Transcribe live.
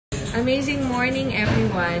Amazing morning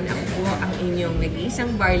everyone! Ako po ang inyong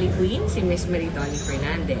nag-iisang Barley Queen, si Ms. Maritoni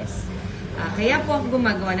Fernandez. Kaya po ako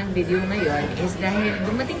gumagawa ng video ngayon is dahil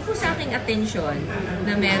dumating po sa aking atensyon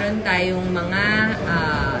na meron tayong mga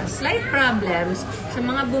slight problems sa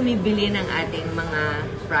mga bumibili ng ating mga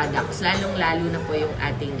products. Lalong-lalo na po yung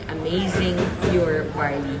ating amazing pure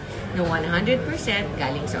barley na 100%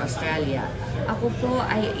 galing sa Australia. Ako po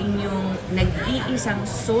ay inyong nag-iisang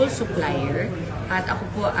sole supplier at ako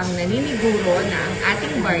po ang naniniguro na ang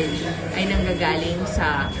ating barley ay nanggagaling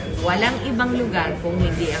sa walang ibang lugar kung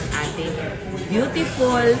hindi ang ating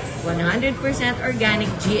beautiful, 100%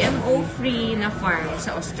 organic, GMO-free na farm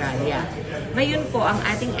sa Australia. Ngayon po, ang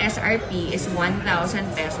ating SRP is 1,000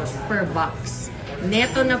 pesos per box.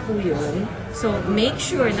 Neto na po yun. So, make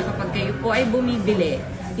sure na kapag kayo po ay bumibili,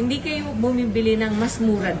 hindi kayo bumibili ng mas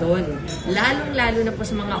mura doon. Lalong-lalo na po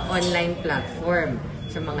sa mga online platform.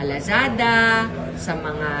 Sa mga Lazada, sa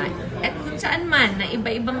mga, at kung saan man, na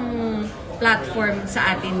iba-ibang platform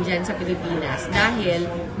sa atin dyan sa Pilipinas. Dahil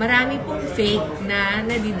marami pong fake na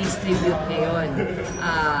nadidistribute ngayon.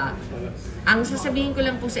 Ang sasabihin ko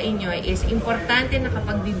lang po sa inyo is importante na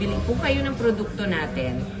kapag bibili po kayo ng produkto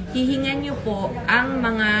natin, hihingan nyo po ang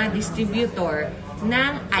mga distributor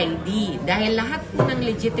ng ID. Dahil lahat po ng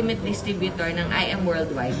legitimate distributor ng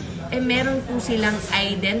IAMWORLDWIDE, meron po silang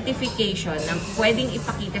identification na pwedeng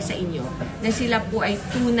ipakita sa inyo na sila po ay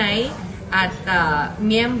tunay at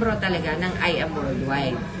miyembro talaga ng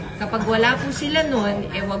IAMWORLDWIDE. Kapag wala po sila nun,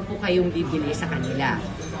 wag po kayong bibili sa kanila.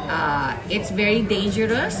 It's very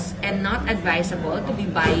dangerous and not advisable to be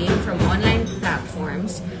buying from online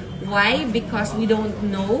platforms. Why? Because we don't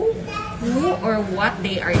know who or what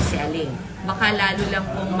they are selling. Baka lalo lang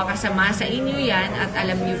pong makasama sa inyo yan at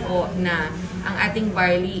alam niyo po na ang ating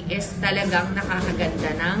barley is talagang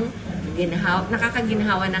nakakaganda ng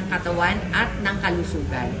nakakaginhawa ng katawan at ng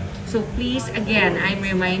kalusugan. So please, again, I'm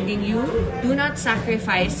reminding you, do not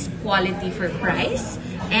sacrifice quality for price.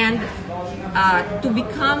 And to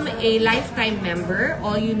become a lifetime member,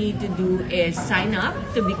 all you need to do is sign up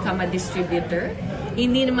to become a distributor.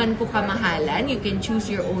 Hindi naman po kamahalan. You can choose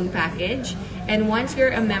your own package. And once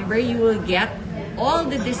you're a member, you will get all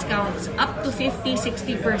the discounts up to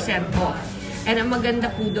 50-60% off. And ang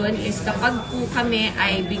maganda po doon is kapag po kami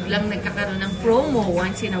ay biglang nagkakaroon ng promo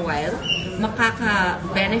once in a while,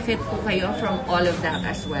 makaka-benefit po kayo from all of that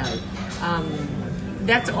as well.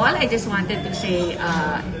 That's all. I just wanted to say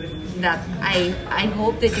that I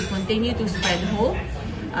hope that you continue to spread hope,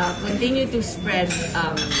 continue to spread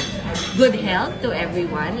good health to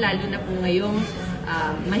everyone, lalo na po ngayong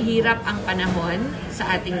mahirap ang panahon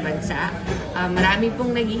sa ating bansa. Marami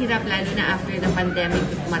pong naghihirap, lalo na after the pandemic.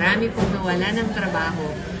 Marami pong nawala ng trabaho.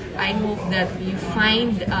 I hope that you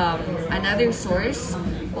find another source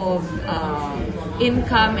of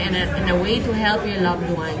income and a way to help your loved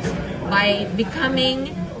ones by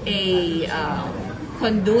becoming a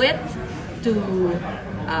conduit to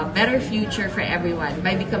a better future for everyone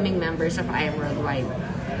by becoming members of IAMWORLDWIDE.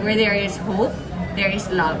 Where there is hope, there is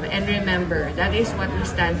love. And remember, that is what we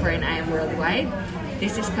stand for in IAMWORLDWIDE.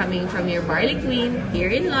 This is coming from your Barley Queen here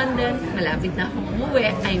in London. Malapit na akong umuwi.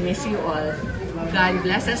 I miss you all. God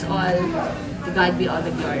bless us all. To God be all the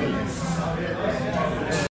glory.